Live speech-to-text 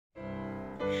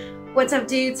What's up,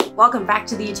 dudes? Welcome back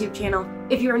to the YouTube channel.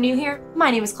 If you are new here, my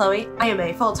name is Chloe. I am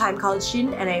a full-time college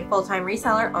student and a full-time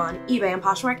reseller on eBay and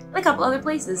Poshmark and a couple other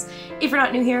places. If you're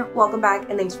not new here, welcome back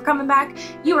and thanks for coming back.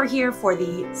 You are here for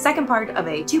the second part of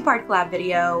a two-part collab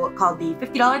video called the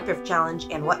 $50 Thrift Challenge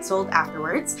and what sold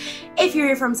afterwards. If you're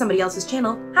here from somebody else's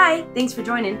channel, hi, thanks for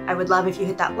joining. I would love if you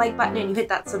hit that like button and you hit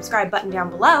that subscribe button down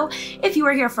below. If you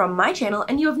are here from my channel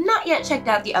and you have not yet checked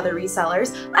out the other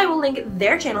resellers, I will link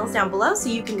their channels down below so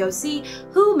you can go see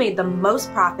who made the most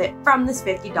profit from this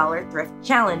 $50 thrift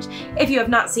challenge. If you have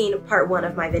not seen part 1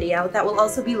 of my video, that will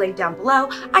also be linked down below.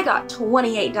 I got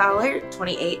 28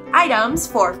 items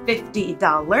for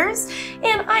 $50,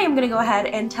 and I am gonna go ahead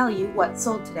and tell you what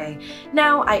sold today.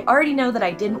 Now, I already know that I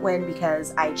didn't win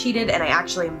because I cheated, and I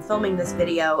actually am filming this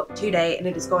video today, and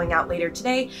it is going out later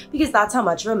today because that's how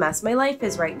much of a mess my life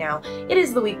is right now. It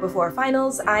is the week before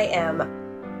finals. I am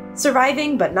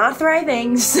surviving but not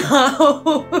thriving,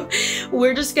 so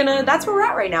we're just gonna, that's where we're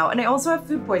at right now. And I also have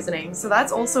food poisoning, so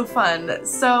that's also fun.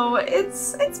 So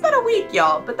it's been a week,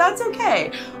 y'all, but that's okay.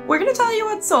 We're gonna tell you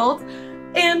what sold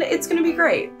and it's gonna be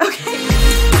great, okay?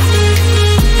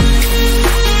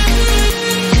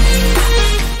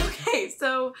 Okay,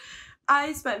 so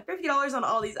I spent $50 on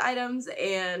all these items,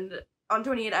 and on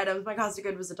 28 items my cost of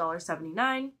good was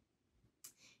 $1.79.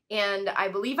 And I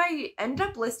believe I ended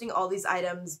up listing all these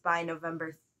items by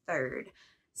November 3rd.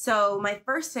 So my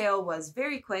first sale was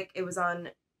very quick. It was on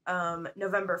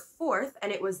November 4th,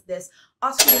 and it was this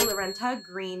Oscar de la Renta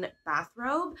green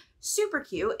bathrobe. Super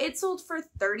cute. It sold for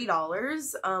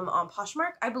 $30 on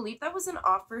Poshmark. I believe that was an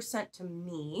offer sent to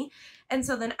me. And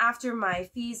so then after my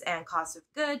fees and cost of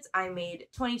goods, I made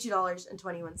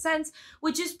 $22.21,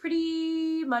 which is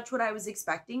pretty much what I was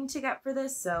expecting to get for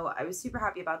this. So I was super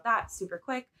happy about that, super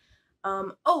quick.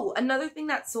 Oh, another thing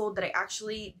that sold that I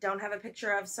actually don't have a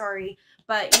picture of, sorry,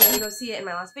 but you can go see it in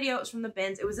my last video. It was from the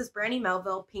bins. It was this Brandy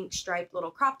Melville pink striped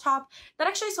little crop top that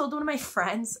actually sold to one of my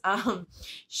friends.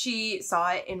 She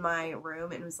saw it in my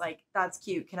room and was like, that's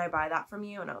cute. Can I buy that from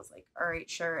you? And I was like, all right,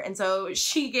 sure. And so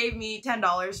she gave me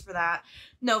 $10 for that.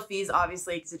 No fees,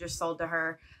 obviously, because it just sold to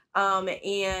her. And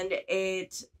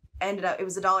it ended up, it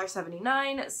was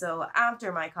 $1.79. So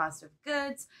after my cost of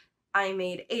goods, I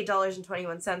made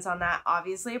 $8.21 on that.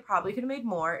 Obviously, I probably could have made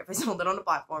more if I sold it on a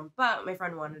platform, but my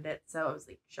friend wanted it, so I was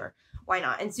like, sure, why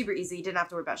not? And super easy. Didn't have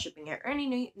to worry about shipping it or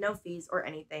any no fees or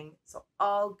anything, so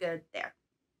all good there.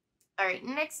 All right,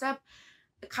 next up,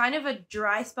 kind of a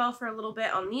dry spell for a little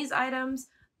bit on these items,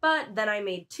 but then I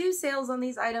made 2 sales on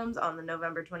these items on the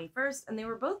November 21st, and they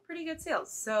were both pretty good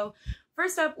sales. So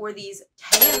first up were these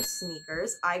Teo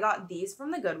sneakers. I got these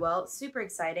from the Goodwill. Super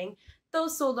exciting.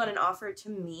 Those sold on an offer to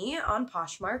me on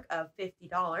Poshmark of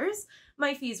 $50.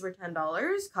 My fees were $10.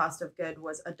 Cost of good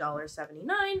was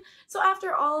 $1.79. So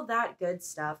after all of that good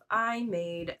stuff, I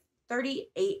made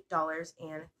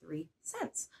 $38.03,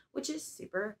 which is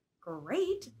super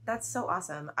great. That's so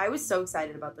awesome. I was so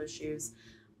excited about those shoes.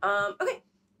 Okay,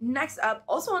 next up,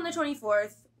 also on the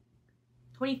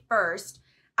 21st,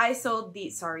 I sold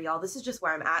these. Sorry, y'all. This is just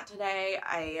where I'm at today.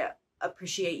 I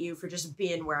appreciate you for just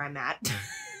being where I'm at.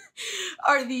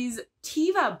 Are these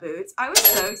Teva boots. I was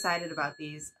so excited about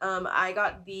these. I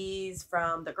got these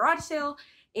from the garage sale,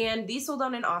 and these sold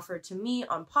on an offer to me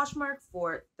on Poshmark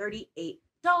for $38,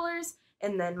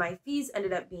 and then my fees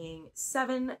ended up being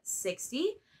 $7.60,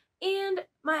 and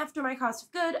after my cost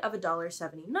of good of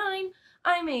 $1.79,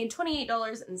 I made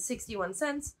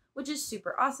 $28.61, which is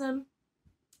super awesome.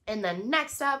 And then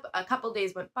next up, a couple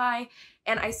days went by,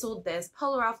 and I sold this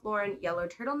Polo Ralph Lauren yellow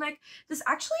turtleneck. This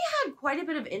actually had quite a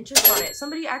bit of interest on it.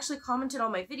 Somebody actually commented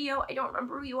on my video. I don't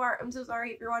remember who you are. I'm so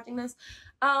sorry if you're watching this.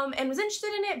 And was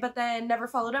interested in it, but then never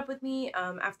followed up with me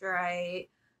after I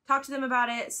talked to them about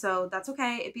it. So that's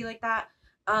okay. It'd be like that.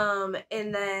 And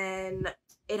then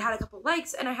it had a couple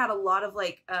likes, and I had a lot of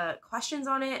like questions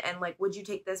on it, and like, would you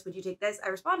take this? Would you take this? I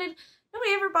responded,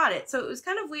 nobody ever bought it. So it was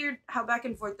kind of weird how back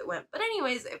and forth it went. But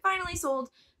anyways, it finally sold.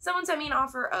 Someone sent me an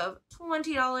offer of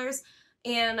 $20,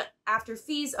 and after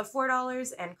fees of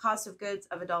 $4 and cost of goods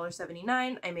of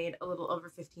 $1.79, I made a little over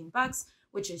 15 bucks,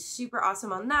 which is super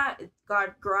awesome on that. It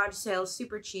got garage sales,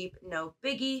 super cheap, no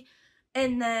biggie.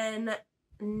 And then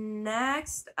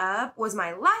next up was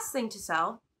my last thing to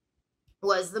sell,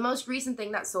 was the most recent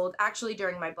thing that sold actually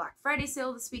during my Black Friday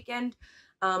sale this weekend.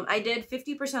 I did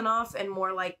 50% off, and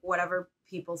more like whatever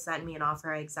people sent me an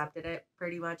offer, I accepted it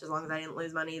pretty much, as long as I didn't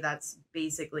lose money. That's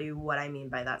basically what I mean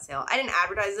by that sale. I didn't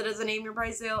advertise it as a name your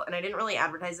price sale, and I didn't really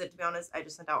advertise it, to be honest. I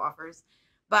just sent out offers,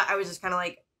 but I was just kind of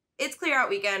like, it's clear out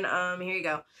weekend, here you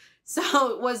go.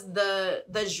 So it was the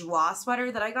Joie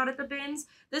sweater that I got at the bins.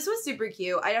 This was super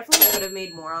cute. I definitely could have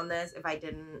made more on this if I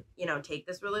didn't, you know, take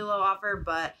this really low offer,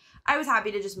 but I was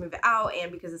happy to just move it out,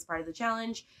 and because it's part of the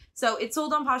challenge. So it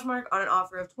sold on Poshmark on an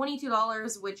offer of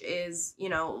 $22, which is, you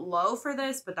know, low for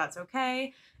this, but that's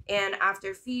okay. And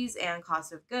after fees and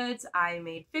cost of goods, I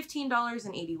made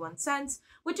 $15.81,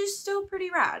 which is still pretty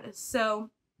rad.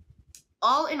 So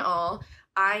all in all,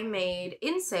 I made,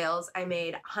 in sales, I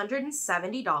made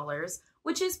 $170,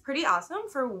 which is pretty awesome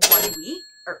for 1 week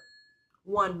or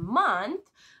 1 month.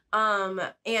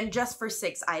 And just for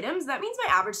 6 items, that means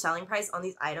my average selling price on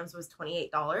these items was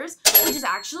 $28, which is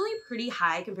actually pretty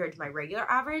high compared to my regular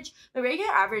average. My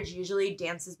regular average usually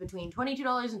dances between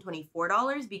 $22 and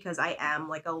 $24 because I am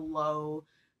like a low,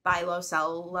 buy low,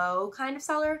 sell low kind of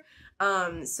seller.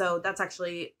 So that's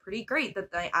actually pretty great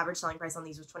that the average selling price on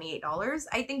these was $28.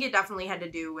 I think it definitely had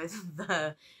to do with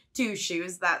the 2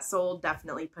 shoes that sold,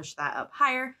 definitely pushed that up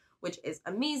higher, which is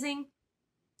amazing.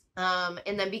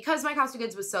 And then because my cost of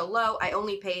goods was so low, I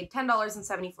only paid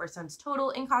 $10.74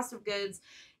 total in cost of goods.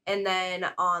 And then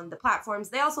on the platforms,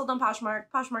 they all sold on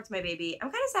Poshmark. Poshmark's my baby.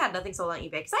 I'm kind of sad nothing sold on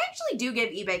eBay because I actually do give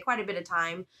eBay quite a bit of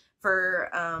time for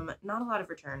not a lot of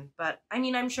return. But I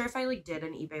mean, I'm sure if I like did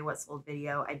an eBay what sold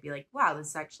video, I'd be like, wow,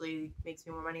 this actually makes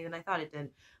me more money than I thought it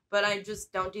did. But I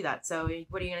just don't do that. So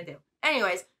what are you gonna do?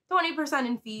 Anyways, 20%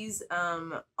 in fees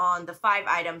on the 5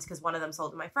 items because one of them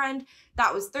sold to my friend.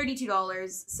 That was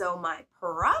 $32. So my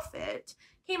profit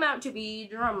came out to be,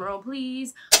 drumroll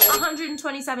please,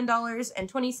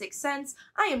 $127.26.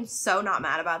 I am so not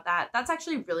mad about that. That's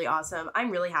actually really awesome.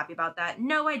 I'm really happy about that.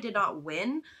 No, I did not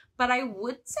win, but I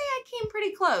would say I came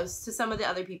pretty close to some of the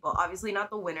other people. Obviously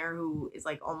not the winner who is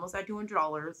like almost at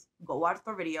 $200. Go watch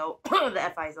their video,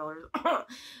 the FI sellers.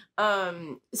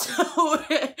 So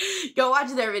go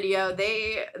watch their video.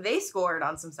 They scored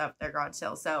on some stuff, their garage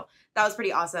sale. So that was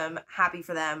pretty awesome. Happy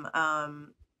for them.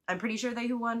 I'm pretty sure they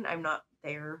who won. I'm not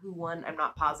there who won. I'm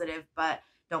not positive, but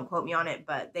don't quote me on it,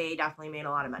 but they definitely made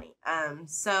a lot of money.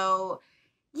 So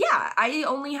yeah, I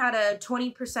only had a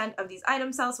 20% of these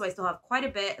items sell, so I still have quite a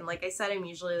bit. And like I said, I'm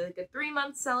usually like a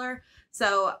 3-month seller,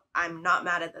 so I'm not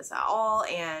mad at this at all.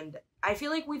 And I feel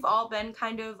like we've all been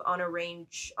kind of on a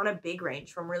range, on a big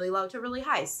range from really low to really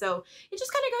high. So it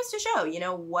just kind of goes to show, you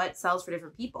know, what sells for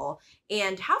different people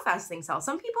and how fast things sell.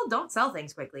 Some people don't sell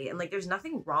things quickly, and like there's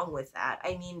nothing wrong with that.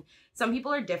 I mean, some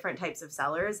people are different types of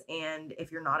sellers, and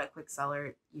if you're not a quick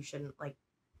seller, you shouldn't like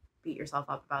beat yourself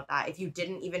up about that. If you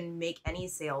didn't even make any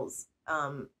sales,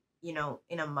 you know,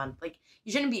 in a month, like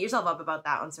you shouldn't beat yourself up about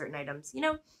that on certain items, you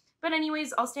know? But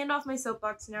anyways, I'll stand off my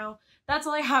soapbox now. That's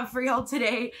all I have for y'all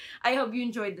today. I hope you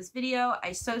enjoyed this video.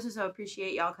 I so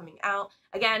appreciate y'all coming out.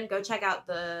 Again, go check out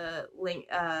the link,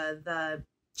 the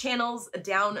channels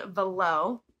down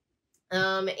below.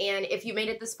 And if you made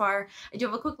it this far, I do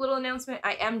have a quick little announcement.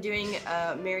 I am doing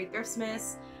a Merry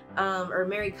Thriftsmas, or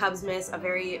Merry Cubsmas, a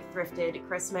very thrifted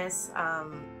Christmas.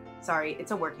 Sorry,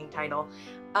 it's a working title.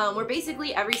 Where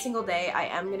basically every single day I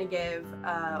am going to give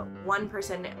one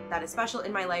person that is special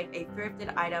in my life a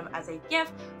thrifted item as a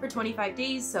gift for 25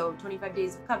 days. So 25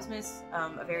 days of Cubsmas,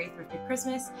 a very thrifted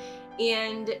Christmas.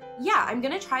 And yeah, I'm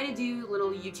going to try to do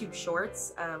little YouTube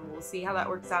shorts. We'll see how that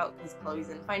works out because Chloe's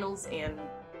in finals and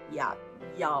yeah,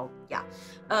 y'all, yeah.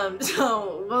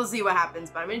 So we'll see what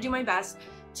happens, but I'm going to do my best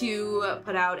to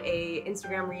put out a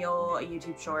Instagram reel, a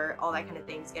YouTube short, all that kind of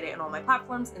things, get it on all my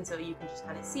platforms, and so you can just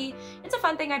kind of see. It's a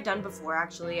fun thing I've done before,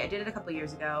 actually. I did it a couple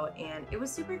years ago, and it was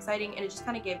super exciting, and it just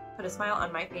kind of put a smile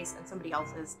on my face and somebody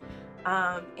else's.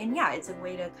 And yeah, it's a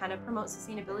way to kind of promote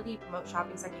sustainability, promote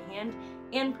shopping secondhand,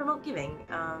 and promote giving.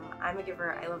 I'm a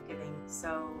giver, I love giving,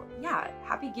 so yeah,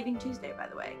 happy Giving Tuesday, by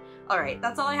the way. All right,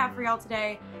 that's all I have for y'all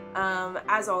today.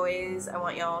 As always, I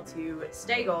want y'all to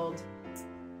stay gold.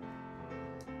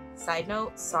 Side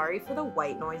note, sorry for the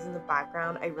white noise in the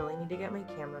background. I really need to get my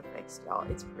camera fixed, y'all.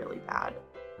 It's really bad.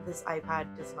 This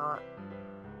iPad does not...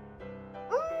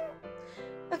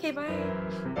 Okay,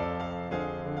 bye.